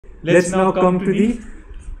let's now come to the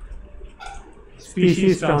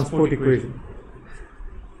species transport equation.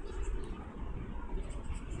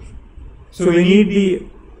 So we need the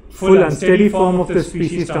full unsteady form of the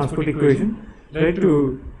species transport equation, right,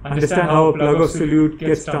 to understand how a plug of solute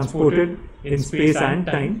gets transported in space and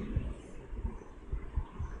time.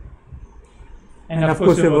 And of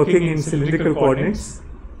course, we're working in cylindrical coordinates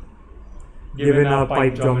given our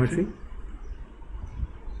pipe geometry.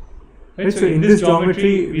 Right, so in this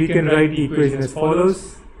geometry, we can write the equation as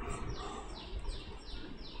follows.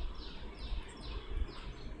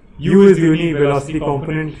 U is the unit velocity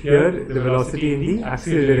component here, the velocity in the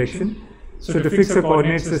axial direction. So to fix a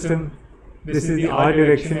coordinate system, this is the r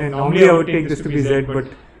direction, and normally I would take this to be z, but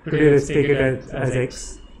today let's take it as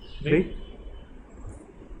x, right?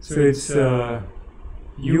 So it's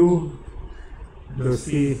u dou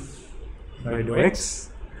c by dou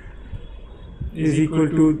x is equal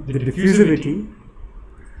to the diffusivity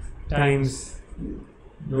times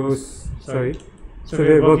those, so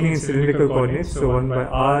we're working in cylindrical coordinates, so 1 by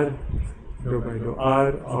r dou r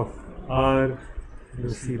of r dou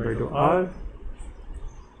c by dou r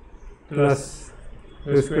plus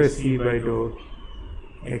dou square c by dou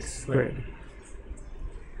x squared.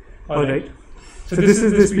 Alright, so this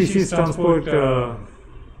is the species transport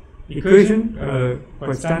equation,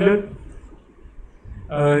 quite standard.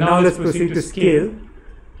 Now let's proceed to scale.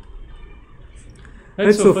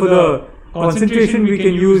 Right, so for the concentration, we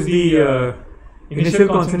can use the initial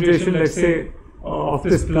concentration, let's say, of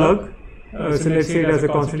this plug. So let's say it has a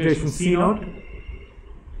concentration C naught.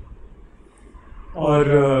 Or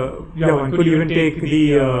one could even take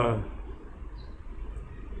the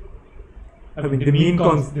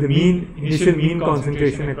initial mean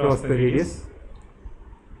concentration across the radius.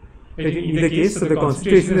 In either case, so the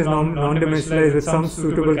concentration is non-dimensionalized with some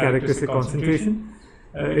suitable characteristic concentration.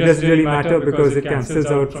 It doesn't really matter because it cancels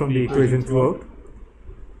out from the equation throughout.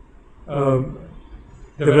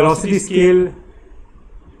 The velocity scale,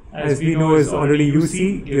 as we know, is already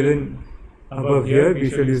uc given above here. We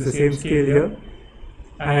shall use the same scale here.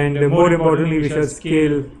 And more importantly, we shall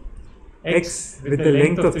scale x with the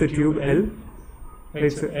length of the tube L.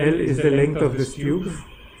 Right, so L is the length of this tube.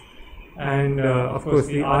 And of course,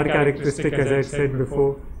 the r characteristic, as I said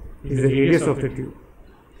before, is the radius of the tube.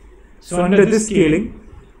 So under this scaling,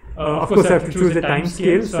 of course, I have to choose the time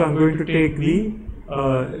scale. So I'm going to take the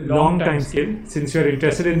long time scale, since you're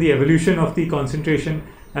interested in the evolution of the concentration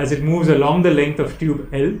as it moves along the length of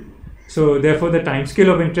tube L. So therefore, the time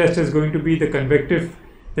scale of interest is going to be the convective,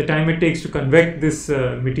 the time it takes to convect this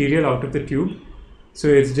material out of the tube. So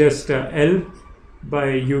it's just L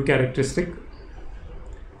by U characteristic.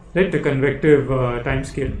 Right, the convective time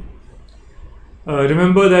scale.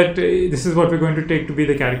 Remember that this is what we're going to take to be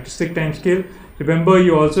the characteristic time scale. Remember,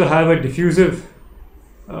 you also have a diffusive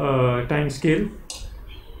time scale,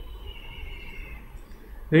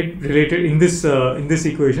 right, related in this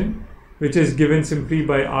equation, which is given simply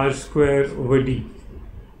by r square over d.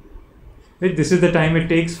 Right, this is the time it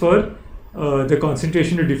takes for the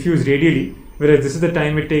concentration to diffuse radially, whereas this is the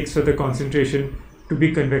time it takes for the concentration to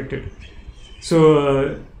be convected.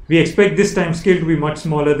 So we expect this time scale to be much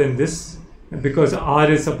smaller than this, because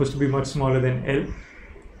r is supposed to be much smaller than L.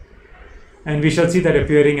 And we shall see that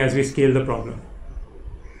appearing as we scale the problem.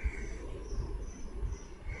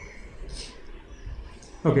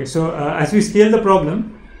 Okay, so as we scale the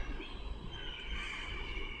problem,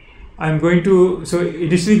 I'm going to, so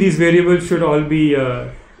initially these variables should all be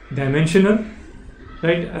dimensional,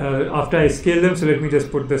 right? After I scale them, so let me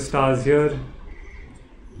just put the stars here.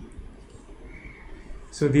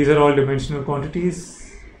 So these are all dimensional quantities.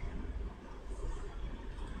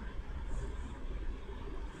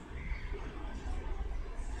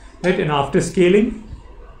 Right, and after scaling,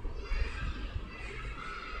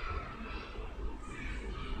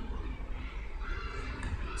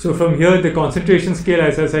 so from here the concentration scale,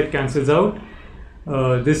 as I said, cancels out.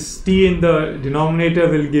 This T in the denominator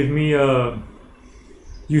will give me a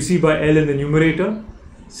UC by L in the numerator.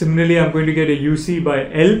 Similarly, I'm going to get a UC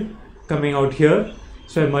by L coming out here.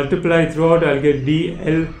 So I multiply throughout, I'll get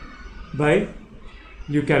dl by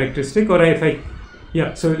U characteristic, or if I,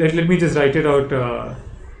 yeah, so let me just write it out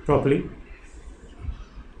properly.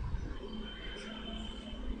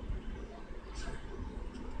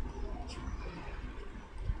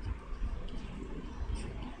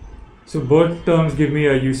 So both terms give me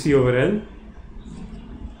a UC over L.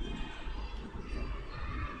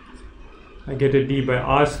 I get a d by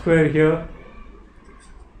r square here.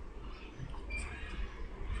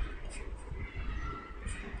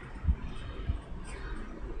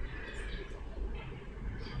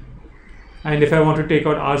 And if I want to take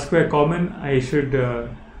out r square common, I should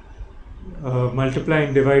multiply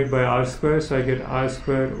and divide by r square, so I get r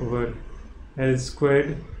square over L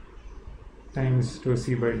squared times dou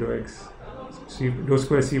c by dou x, dou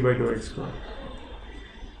square c by dou x square.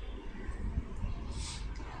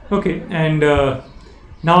 Okay, and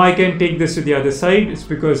now I can take this to the other side. It's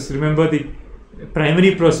because, remember, the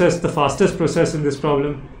primary process, the fastest process in this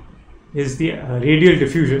problem is the radial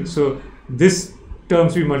diffusion. So this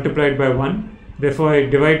terms we multiplied by 1. Therefore, I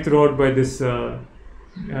divide throughout by this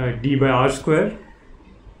d by r square,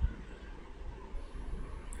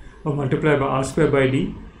 or multiply by r square by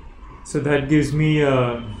d. So that gives me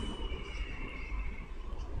a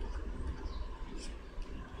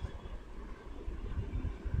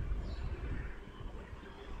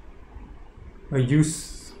u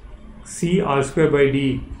c r square by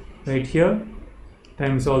d right here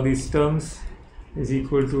times all these terms is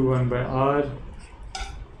equal to 1 by r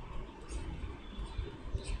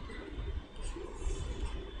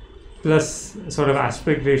plus sort of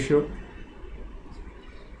aspect ratio.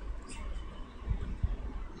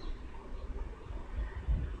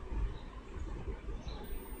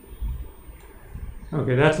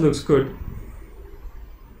 Okay, that looks good.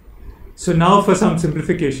 So now for some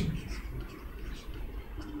simplification.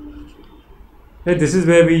 This is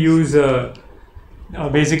where we use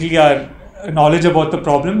basically our knowledge about the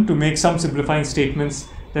problem to make some simplifying statements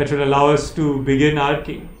that will allow us to begin our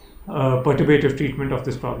perturbative treatment of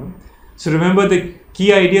this problem. So remember, the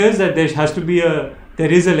key idea is that there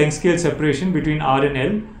is a length scale separation between R and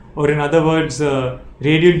L, or in other words,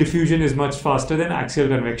 radial diffusion is much faster than axial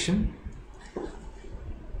convection.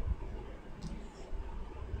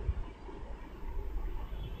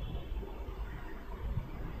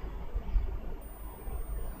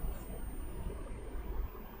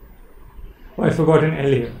 Oh, I forgot an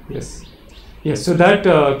L here. Yes. Yes, so that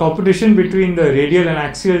competition between the radial and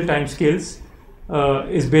axial timescales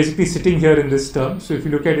is basically sitting here in this term. So if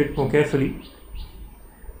you look at it more carefully,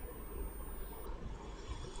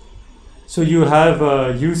 so you have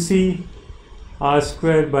UC r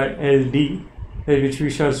squared by LD, which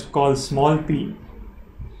we shall call small p,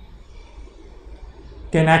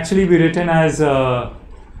 can actually be written as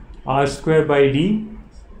r square by d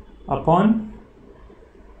upon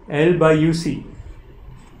L by UC,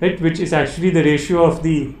 right, which is actually the ratio of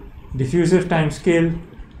the diffusive time scale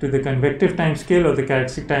to the convective time scale, or the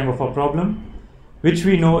characteristic time of our problem, which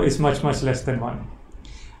we know is much less than 1.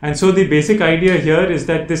 And so the basic idea here is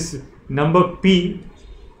that this number p,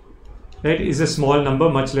 right, is a small number,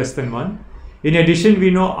 much less than 1. In addition, we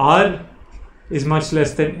know R is much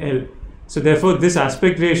less than L. So therefore, this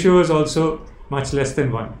aspect ratio is also much less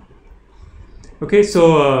than 1. Okay,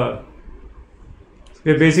 so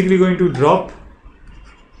we're basically going to drop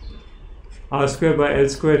r square by L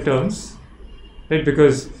square terms, right,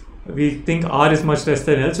 because we think R is much less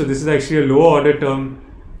than L. So this is actually a lower order term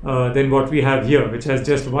than what we have here, which has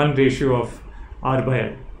just one ratio of R by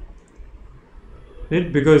L.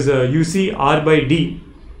 Right, because you see R by D,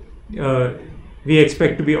 we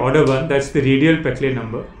expect to be order 1, that's the radial Peclet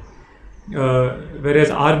number, whereas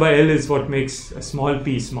R by L is what makes a small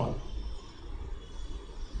p small.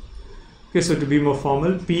 Okay, so to be more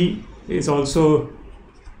formal, P is also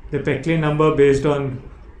the Peclet number based on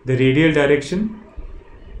the radial direction,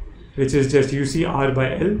 which is just UC R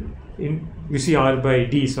by L in UC R by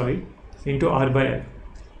D, sorry, into R by L.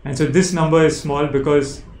 And so this number is small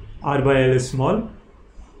because R by L is small,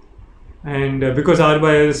 and because R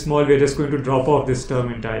by L is small, we are just going to drop off this term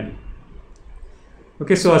entirely.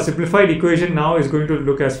 Okay, so our simplified equation now is going to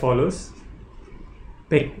look as follows.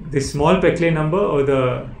 The small Peclet number, or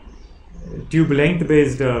the tube length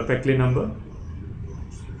based Peclet number,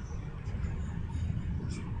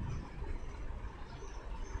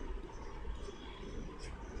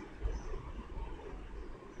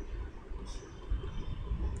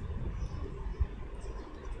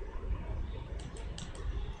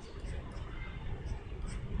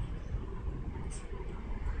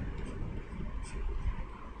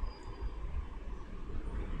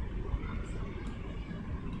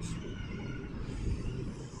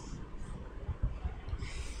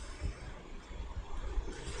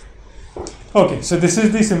 okay, so this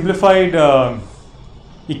is the simplified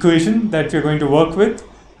equation that we are going to work with,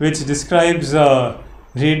 which describes the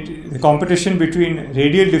competition between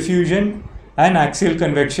radial diffusion and axial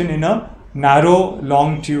convection in a narrow,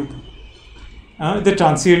 long tube, the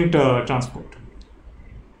transient transport.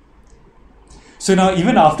 So now,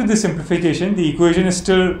 even after this simplification, the equation is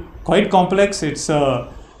still quite complex. It's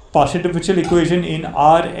a partial differential equation in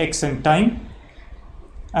R, X and time,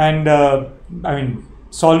 and I mean,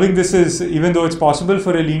 solving this is, even though it's possible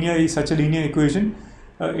for such a linear equation,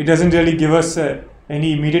 it doesn't really give us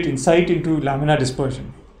any immediate insight into laminar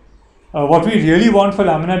dispersion. What we really want for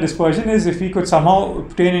laminar dispersion is if we could somehow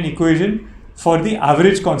obtain an equation for the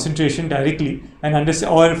average concentration directly and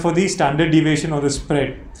understand, or for the standard deviation or the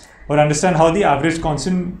spread, or understand how the average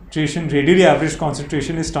concentration, radially average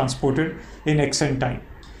concentration, is transported in x and time.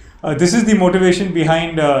 This is the motivation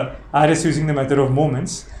behind Aris using the method of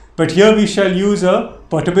moments. But here we shall use a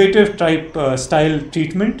perturbative type style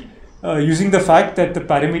treatment using the fact that the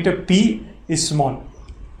parameter p is small.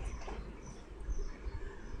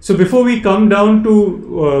 So before we come down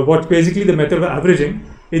to what's basically the method of averaging,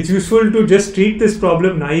 it's useful to just treat this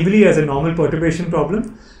problem naively as a normal perturbation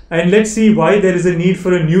problem, and let's see why there is a need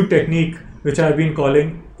for a new technique which I've been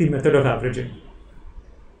calling the method of averaging.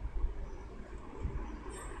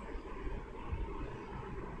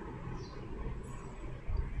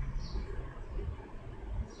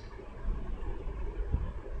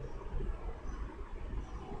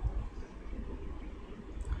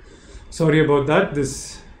 Sorry about that,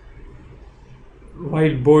 this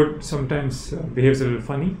whiteboard sometimes behaves a little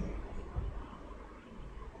funny.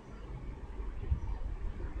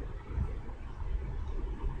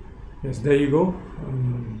 Yes, there you go.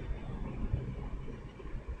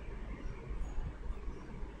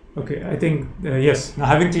 Okay, I think, yes, now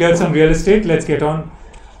having cleared some real estate, let's get on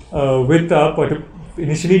with the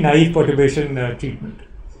initially naive perturbation treatment.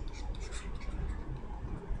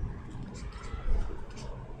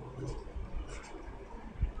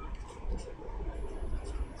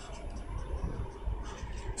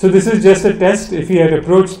 So this is just a test. If we had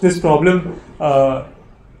approached this problem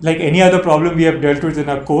like any other problem we have dealt with in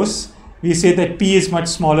our course, we say that p is much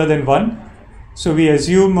smaller than 1. So we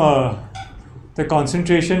assume the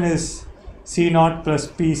concentration is C0 plus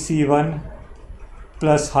p C1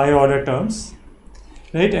 plus high order terms,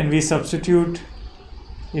 right? And we substitute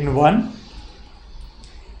in 1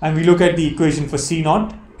 and we look at the equation for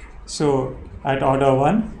C0. So at order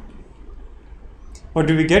 1, what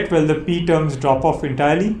do we get? Well, the p terms drop off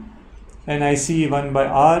entirely and I see 1 by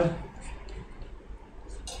r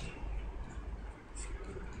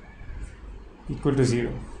equal to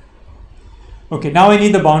 0. Okay, now I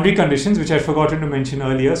need the boundary conditions, which I had forgotten to mention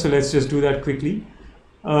earlier, so let's just do that quickly.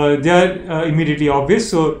 They are immediately obvious.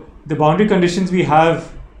 So the boundary conditions we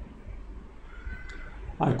have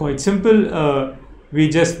are quite simple.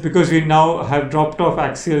 Because we now have dropped off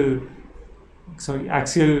axial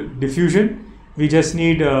diffusion, we just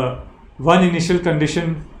need one initial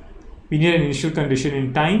condition. We need an initial condition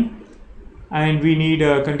in time, and we need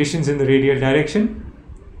conditions in the radial direction,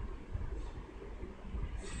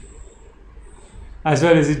 as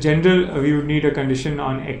well as in general we would need a condition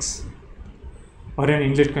on x, or an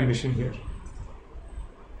inlet condition here.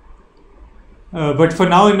 But for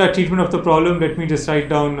now, in the treatment of the problem, let me just write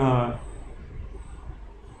down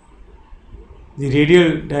the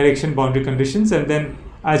radial direction boundary conditions, and then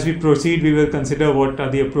as we proceed we will consider what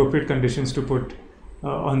are the appropriate conditions to put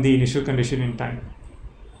on the initial condition in time.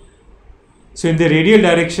 So in the radial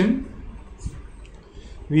direction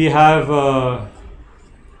we have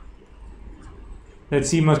that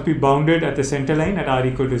C must be bounded at the center line at r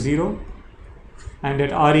equal to 0, and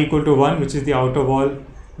at r equal to 1, which is the outer wall,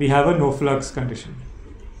 we have a no flux condition.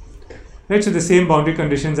 Right, so the same boundary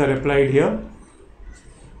conditions are applied here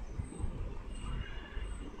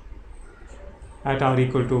at r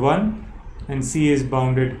equal to 1, and C is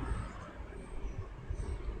bounded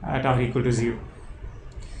at r equal to 0.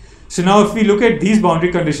 So now if we look at these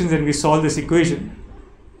boundary conditions and we solve this equation,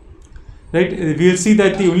 right, we will see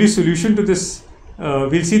that the only solution to this,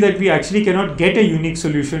 we'll see that we actually cannot get a unique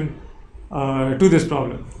solution to this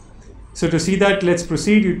problem. So to see that, let's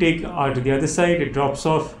proceed. You take r to the other side, it drops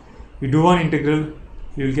off, you do one integral,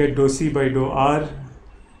 you will get dou c by dou r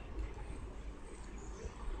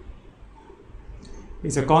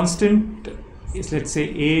is a constant, is let's say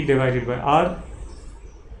a divided by r.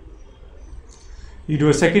 You do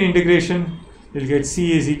a second integration, you'll get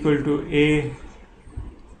c is equal to a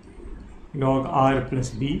log r plus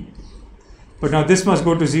b. But now this must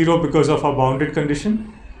go to 0 because of our bounded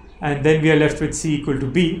condition, and then we are left with c equal to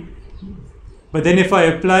b. But then if I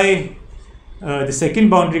apply the second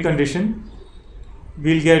boundary condition,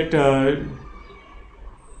 we'll get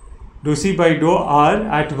dou c by dou r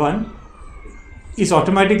at 1 is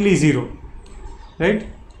automatically 0, right,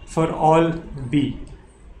 for all b.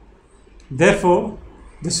 Therefore,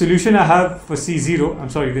 the solution I have for C0, I'm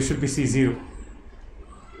sorry, this should be C0.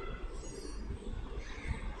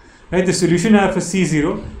 Right, the solution I have for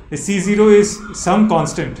C0 is some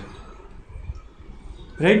constant,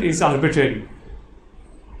 right, it's arbitrary.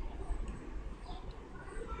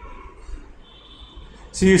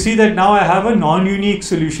 So you see that now I have a non-unique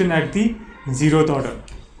solution at the zeroth order.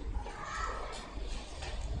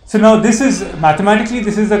 So now this is mathematically,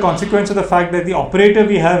 this is the consequence of the fact that the operator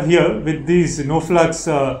we have here with these no flux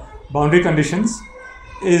boundary conditions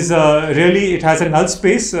is really, it has a null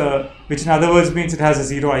space, which in other words means it has a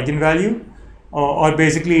zero eigenvalue, or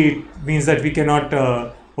basically it means that we cannot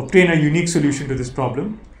obtain a unique solution to this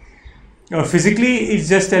problem. Physically, it's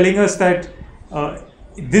just telling us that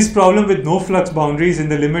this problem with no flux boundaries in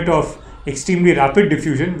the limit of extremely rapid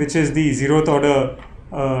diffusion, which is the zeroth order,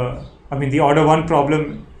 the order 1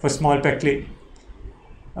 problem for small Peclet,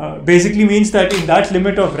 basically means that in that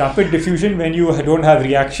limit of rapid diffusion, when you don't have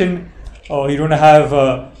reaction or you don't have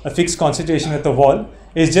a fixed concentration at the wall,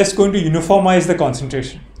 it's just going to uniformize the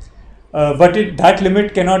concentration. But that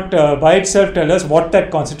limit cannot by itself tell us what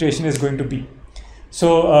that concentration is going to be.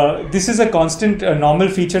 So this is a constant normal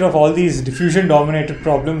feature of all these diffusion dominated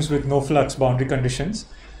problems with no flux boundary conditions,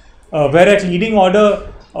 where at leading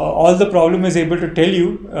order all the problem is able to tell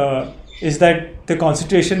you is that the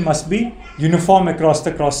concentration must be uniform across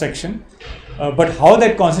the cross section, but how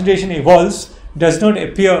that concentration evolves does not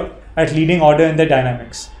appear at leading order in the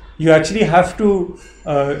dynamics. You actually have to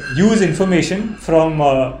use information from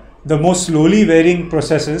the most slowly varying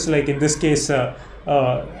processes, like in this case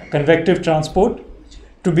convective transport,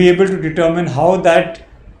 to be able to determine how that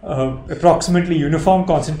approximately uniform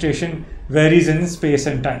concentration varies in space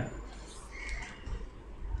and time.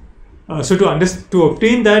 So to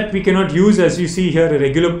obtain that, we cannot use, as you see here,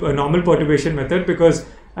 a normal perturbation method, because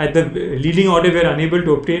at the leading order we are unable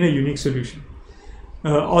to obtain a unique solution.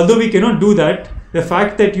 Although we cannot do that, the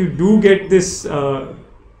fact that you do get this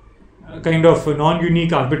kind of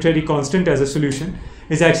non-unique arbitrary constant as a solution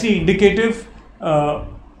is actually indicative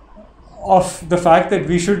of the fact that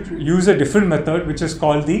we should use a different method, which is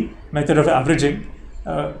called the method of averaging,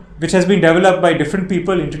 which has been developed by different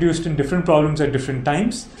people, introduced in different problems at different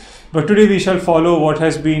times. But today we shall follow what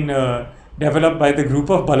has been developed by the group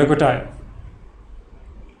of Balakotaiah.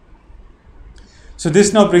 So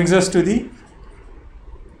this now brings us to the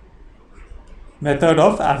method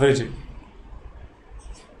of averaging.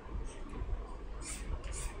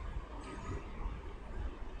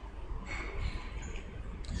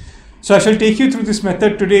 So I shall take you through this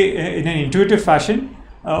method today in an intuitive fashion,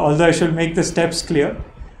 although I shall make the steps clear.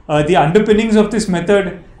 The underpinnings of this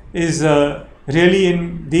method is really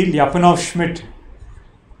in the Lyapunov-Schmidt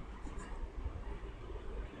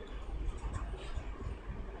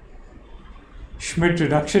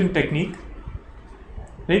reduction technique,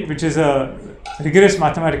 right, which is a rigorous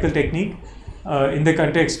mathematical technique in the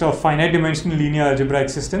context of finite dimensional linear algebraic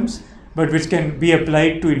systems, but which can be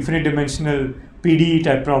applied to infinite dimensional PDE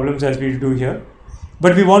type problems as we do here.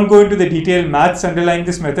 But we won't go into the detailed maths underlying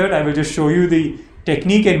this method. I will just show you the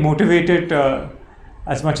technique and motivate it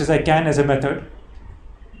as much as I can as a method.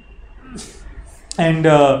 And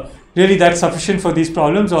really that's sufficient for these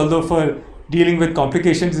problems, although for dealing with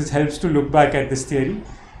complications it helps to look back at this theory.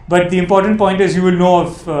 But the important point is you will know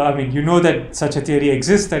of, you know that such a theory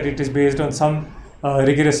exists, that it is based on some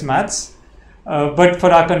rigorous maths. But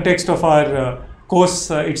for our context of our course,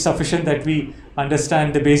 it's sufficient that we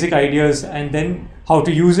understand the basic ideas and then how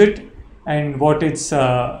to use it and what its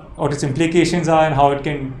implications are and how it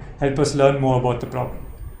can help us learn more about the problem.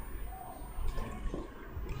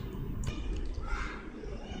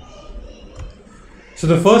 So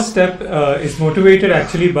the first step is motivated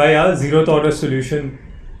actually by our zeroth order solution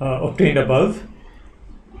obtained above.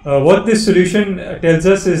 What this solution tells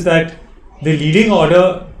us is that the leading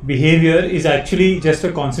order behavior is actually just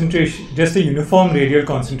a concentration, just a uniform radial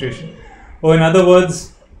concentration. Or in other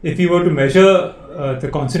words, if we were to measure the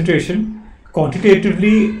concentration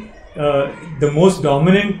quantitatively, the most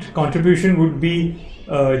dominant contribution would be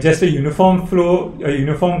just a uniform flow, a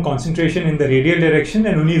uniform concentration in the radial direction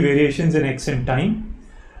and only variations in x and time.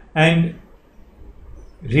 And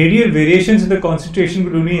radial variations in the concentration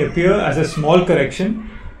would only appear as a small correction,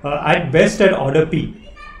 at best at order p.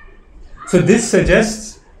 So this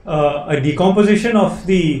suggests a decomposition of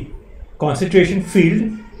the concentration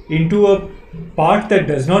field into a part that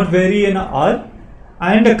does not vary in R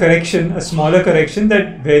and a correction, a smaller correction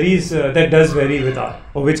that varies, that does vary with R,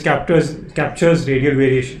 or which captures radial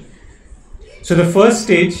variation. So the first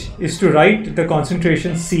stage is to write the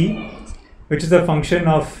concentration C, which is a function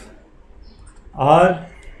of R,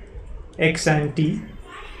 x and t,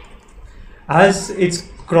 as its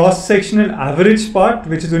cross-sectional average part,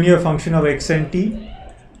 which is only a function of x and t,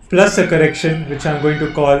 plus a correction which I am going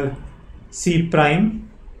to call C prime,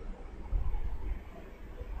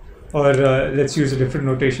 or let's use a different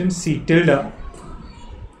notation, C tilde,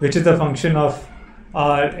 which is a function of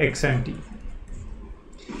R, x and t.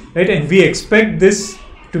 Right, and we expect this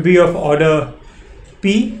to be of order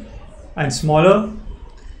p and smaller,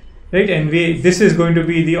 right? And this is going to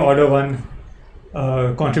be the order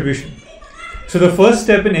 1 contribution. So the first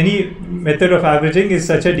step in any method of averaging is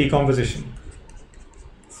such a decomposition.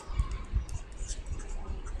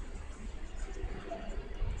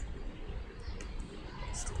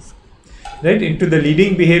 Right, into the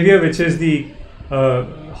leading behavior, which is the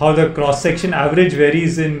how the cross-section average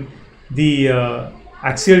varies in the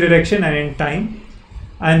axial direction and in time,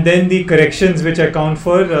 and then the corrections which account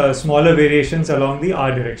for smaller variations along the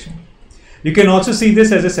r direction. You can also see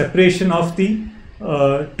this as a separation of the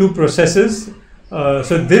two processes.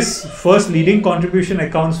 So this first leading contribution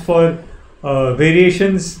accounts for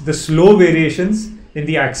variations, the slow variations in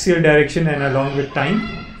the axial direction and along with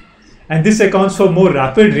time. And this accounts for more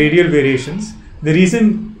rapid radial variations. The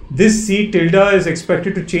reason this C tilde is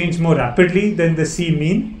expected to change more rapidly than the C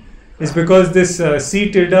mean is because this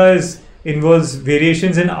C tilde involves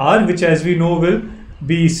variations in R, which as we know will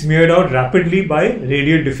be smeared out rapidly by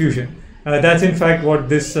radial diffusion. That's in fact what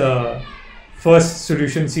this first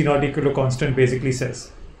solution C naught equal to constant basically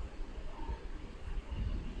says.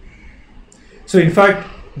 So in fact,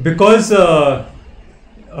 because the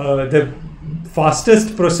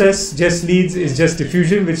fastest process is just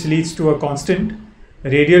diffusion, which leads to a constant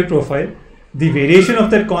radial profile. The variation of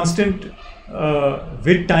that constant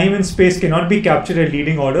with time and space cannot be captured at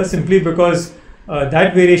leading order, simply because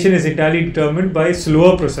that variation is entirely determined by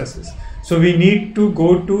slower processes. So we need to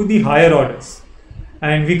go to the higher orders,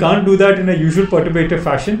 and we can't do that in a usual perturbative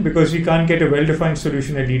fashion because we can't get a well-defined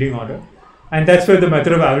solution at leading order, and that's where the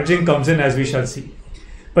method of averaging comes in, as we shall see.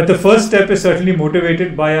 But the first step is certainly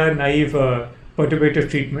motivated by our naive perturbative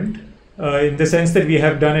treatment, in the sense that we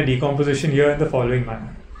have done a decomposition here in the following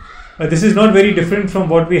manner. This is not very different from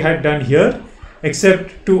what we had done here,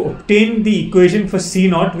 except to obtain the equation for C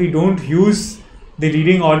naught, we don't use the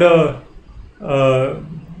leading order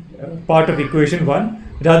part of equation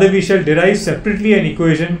 1. Rather, we shall derive separately an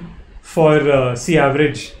equation for C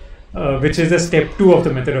average, which is the step 2 of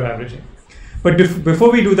the method of averaging. But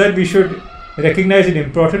before we do that, we should recognize an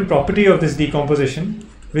important property of this decomposition,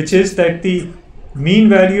 which is that the mean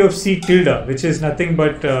value of C tilde, which is nothing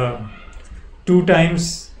but 2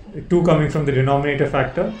 times 2 coming from the denominator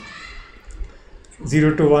factor,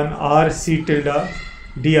 0 to 1 r C tilde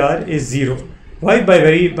dr is 0. Why? By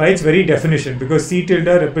its very definition, because C tilde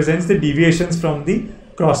represents the deviations from the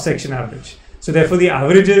cross-section average. So therefore the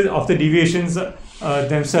averages of the deviations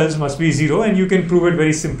themselves must be 0, and you can prove it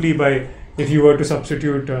very simply by, if you were to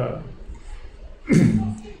substitute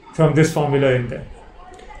from this formula in there.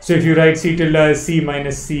 So if you write C tilde as C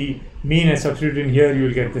minus C mean and substitute in here, you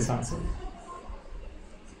will get this answer.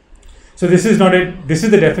 So this is this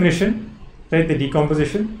is the definition, right, the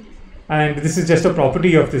decomposition, and this is just a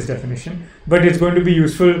property of this definition, but it's going to be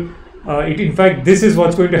useful. In fact, this is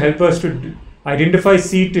what's going to help us to identify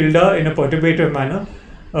C tilde in a perturbative manner,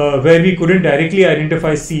 where we couldn't directly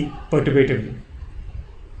identify C perturbatively.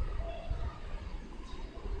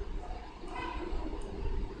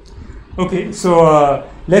 Okay, so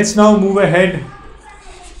let's now move ahead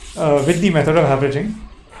with the method of averaging.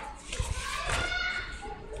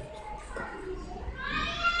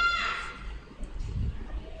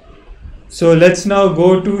 So let's now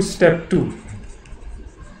go to step 2.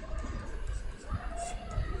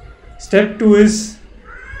 Step 2 is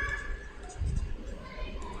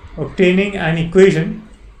obtaining an equation.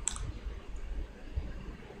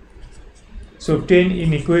 So obtain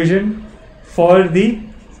an equation for the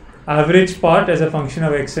average part as a function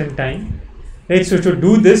of x and time. Right, so to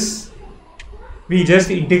do this, we just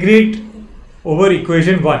integrate over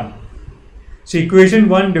equation 1. So equation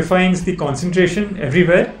 1 defines the concentration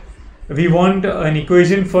everywhere. We want an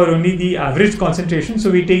equation for only the average concentration,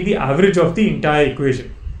 so we take the average of the entire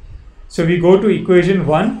equation. So we go to equation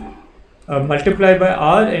 1, multiply by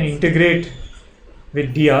r and integrate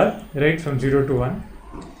with dr, right, from 0 to 1.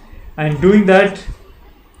 And doing that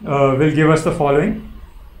will give us the following.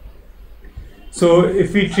 So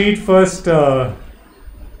if we treat first the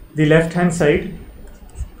left hand side,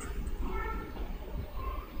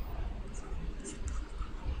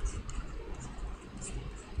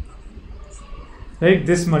 right,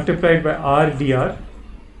 this multiplied by r dr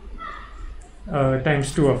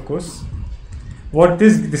times 2, of course. What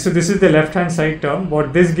this is the left hand side term.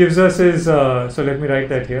 What this gives us is, so let me write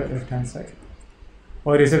that here, left hand side,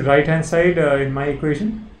 or is it right hand side in my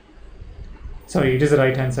equation? Sorry, it is the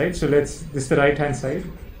right hand side. So this is the right hand side.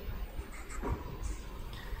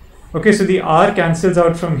 Okay, so the r cancels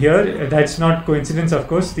out from here. That's not coincidence, of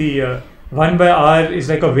course. The 1 by r is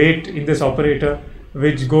like a weight in this operator,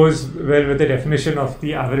 which goes well with the definition of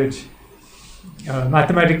the average.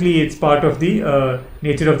 mathematically it's part of the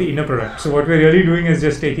nature of the inner product. So what we're really doing is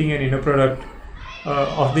just taking an inner product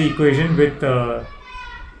of the equation with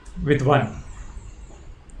 1.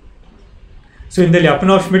 So in the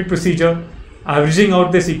Lyapunov-Schmidt procedure, averaging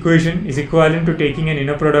out this equation is equivalent to taking an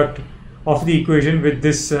inner product of the equation with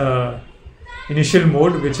this initial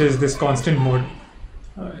mode, which is this constant mode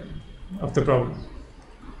of the problem.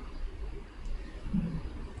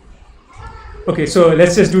 Okay, so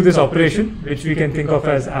let's just do this operation, which we can think of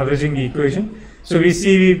as averaging the equation. So we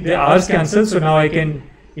see the r's cancel, so now I can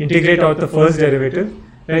integrate out the first derivative,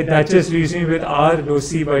 right? That just leaves me with r dou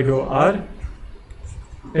c by dou r,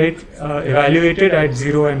 right? Evaluated at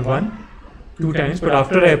 0 and 1 2 times, but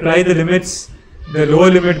after I apply the limits, the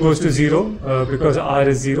lower limit goes to 0 because r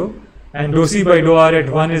is 0, and dou c by dou r at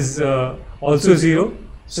 1 is also 0.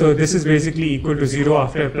 So this is basically equal to 0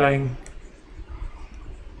 after applying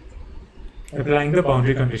the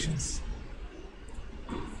boundary conditions.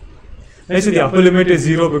 Right, so the upper limit is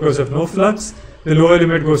 0 because of no flux, the lower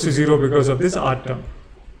limit goes to 0 because of this r term.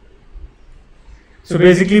 So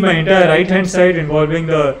basically my entire right hand side involving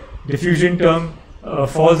the diffusion term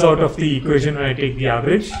falls out of the equation when I take the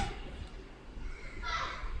average.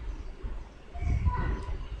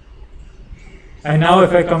 And now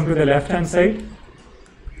if I come to the left hand side,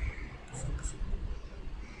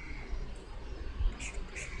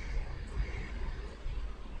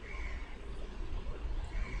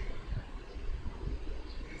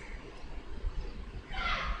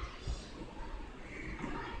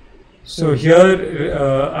 so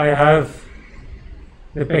here I have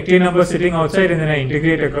the Peclet number sitting outside, and then I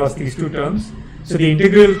integrate across these two terms. So the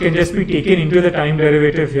integral can just be taken into the time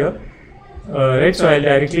derivative here, right? So I'll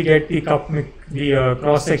directly get the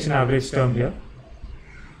cross-section average term here.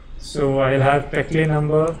 So I'll have Peclet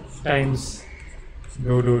number times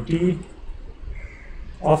dou t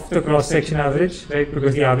of the cross-section average, right?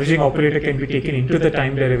 Because the averaging operator can be taken into the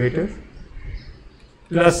time derivative,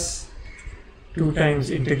 plus 2 times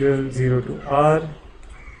integral 0 to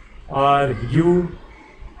r u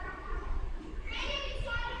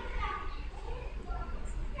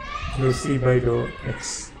dou c by dou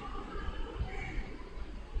x.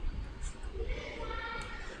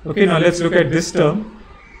 Okay, now let's look at this term.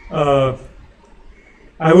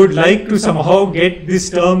 I would like to somehow get this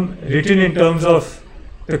term written in terms of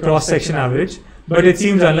the cross-section average, but it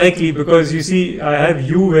seems unlikely because you see I have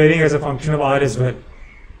u varying as a function of r as well.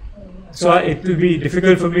 So it will be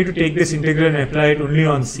difficult for me to take this integral and apply it only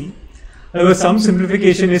on C. However, some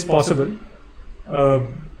simplification is possible.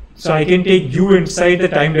 So I can take u inside the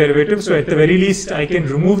time derivative. So at the very least, I can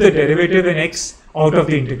remove the derivative in x out of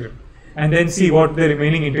the integral and then see what the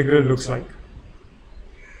remaining integral looks like.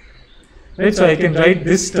 Right, so I can write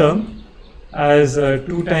this term as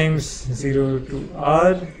 2 times 0 to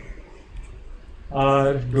r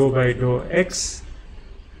dou by dou x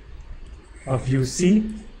of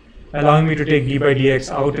uc, allowing me to take d by dx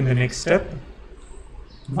out in the next step,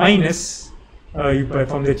 minus, you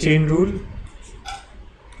perform the chain rule,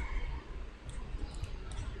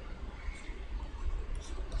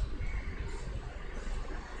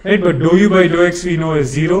 right, but dou u by dou x we know is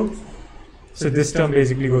 0, so this term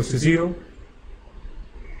basically goes to 0.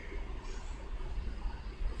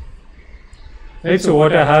 Right, so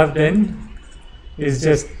what I have then is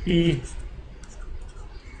just p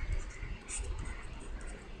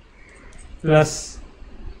plus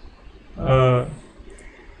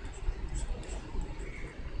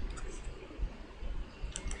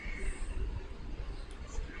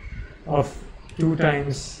of 2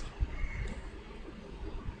 times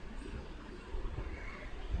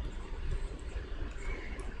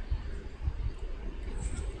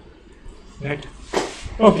right.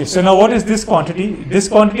 Okay, so now what is this quantity? This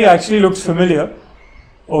quantity actually looks familiar,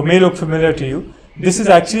 or may look familiar to you. This is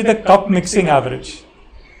actually the cup mixing average.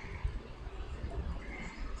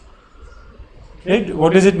 Right?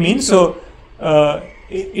 What does it mean? So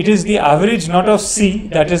it is the average not of C,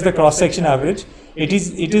 that is the cross-section average. It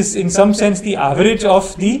is in some sense the average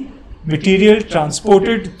of the material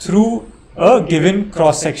transported through a given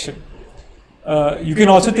cross-section. You can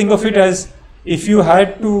also think of it as if you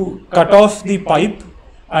had to cut off the pipe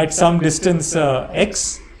at some distance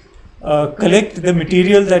x, collect the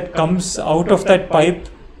material that comes out of that pipe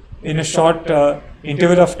in a short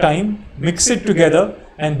interval of time, mix it together,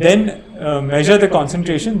 and then measure the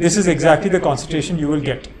concentration. This is exactly the concentration you will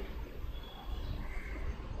get.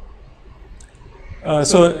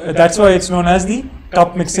 So that's why it's known as the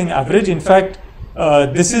cup mixing average. In fact,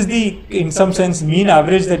 this is the, in some sense, mean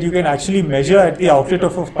average that you can actually measure at the outlet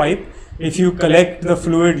of a pipe if you collect the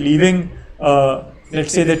fluid leaving,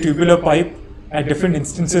 let's say, the tubular pipe at different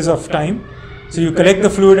instances of time, So you collect the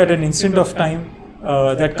fluid at an instant of time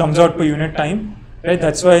that comes out per unit time, right?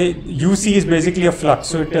 That's why UC is basically a flux.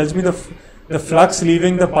 So it tells me the flux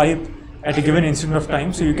leaving the pipe at a given instant of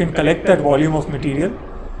time. So you can collect that volume of material,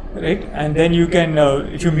 right? And then you can,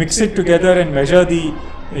 if you mix it together and measure the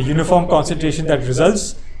uniform concentration that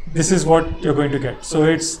results, this is what you're going to get. So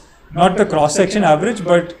it's not the cross-section average,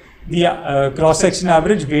 but the cross-section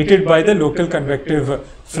average weighted by the local convective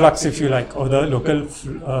flux, if you like, or the local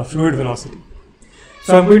fluid velocity.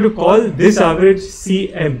 So I'm going to call this average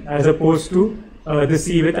Cm as opposed to the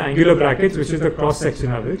C with angular brackets, which is the cross-section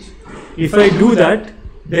average. If I do that,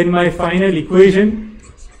 then my final equation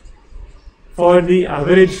for the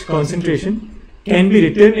average concentration can be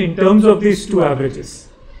written in terms of these two averages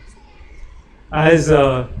as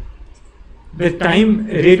the time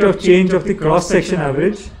rate of change of the cross-section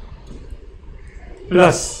average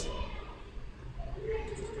plus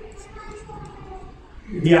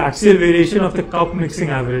the axial variation of the cup mixing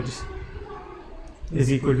average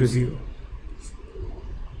is equal to 0.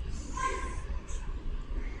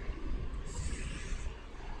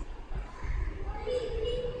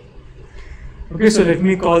 Okay, so let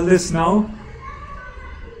me call this now.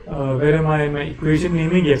 Where am I in my equation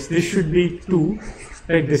naming? Yes, this should be 2.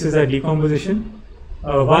 Right, this is a decomposition.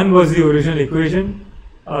 1 was the original equation.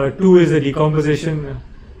 2 is the decomposition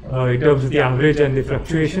in terms of the average and the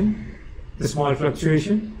fluctuation, the small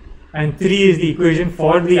fluctuation. And 3 is the equation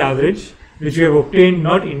for the average, which we have obtained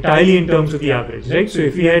not entirely in terms of the average, right? So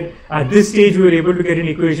if we had, at this stage, we were able to get an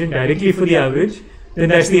equation directly for the average, then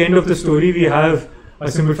that's the end of the story. We have a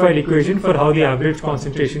simplified equation for how the average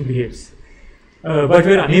concentration behaves. But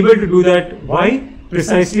we're unable to do that. Why?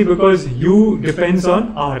 Precisely because U depends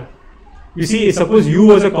on R. You see, suppose U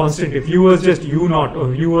was a constant, if U was just U naught,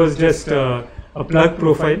 or U was just a plug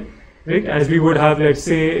profile, right, as we would have, let's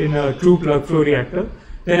say, in a true plug flow reactor,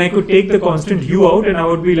 then I could take the constant U out and I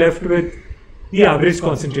would be left with the average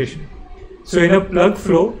concentration. So in a plug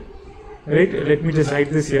flow, right, let me just write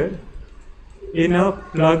this here. In a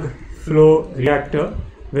plug flow reactor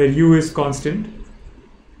where U is constant,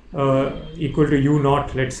 equal to U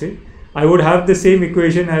naught, let's say, I would have the same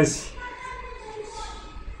equation as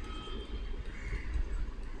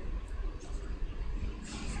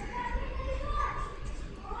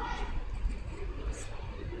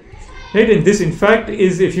right, and this in fact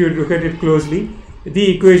is, if you look at it closely,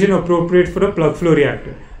 the equation appropriate for a plug flow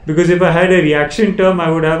reactor, because if I had a reaction term, I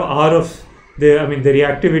would have R of the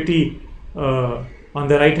reactivity on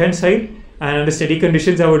the right hand side, and under steady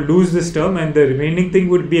conditions I would lose this term, and the remaining thing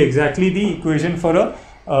would be exactly the equation for a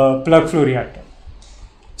plug flow reactor.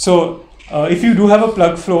 So if you do have a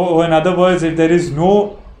plug flow, or in other words, if there is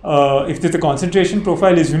no if the concentration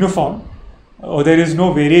profile is uniform, or there is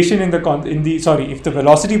no variation if the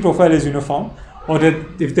velocity profile is uniform, or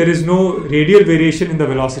if there is no radial variation in the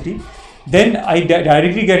velocity, then I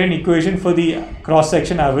directly get an equation for the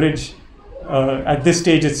cross-section average at this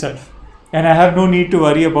stage itself, and I have no need to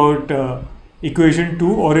worry about equation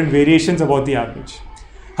 2 or in variations about the average.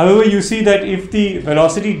 However, you see that if the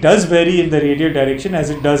velocity does vary in the radial direction, as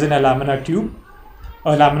it does in a laminar tube,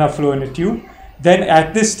 or laminar flow in a tube, then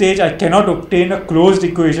at this stage I cannot obtain a closed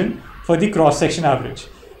equation for the cross-section average.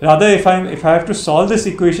 Rather, if I have to solve this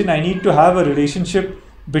equation, I need to have a relationship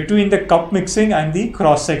between the cup mixing and the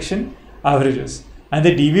cross-section averages, and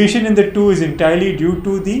the deviation in the two is entirely due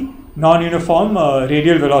to the non-uniform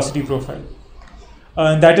radial velocity profile.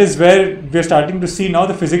 And that is where we are starting to see now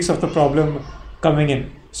the physics of the problem coming in.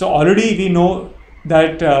 So already we know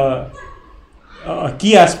that a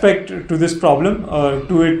key aspect to this problem,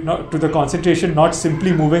 to the concentration not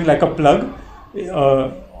simply moving like a plug,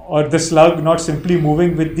 or the slug not simply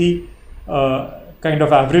moving with the kind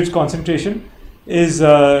of average concentration, is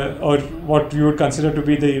or what you would consider to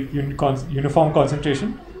be the uniform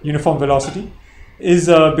concentration, uniform velocity, is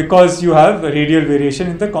because you have a radial variation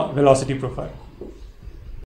in the velocity profile.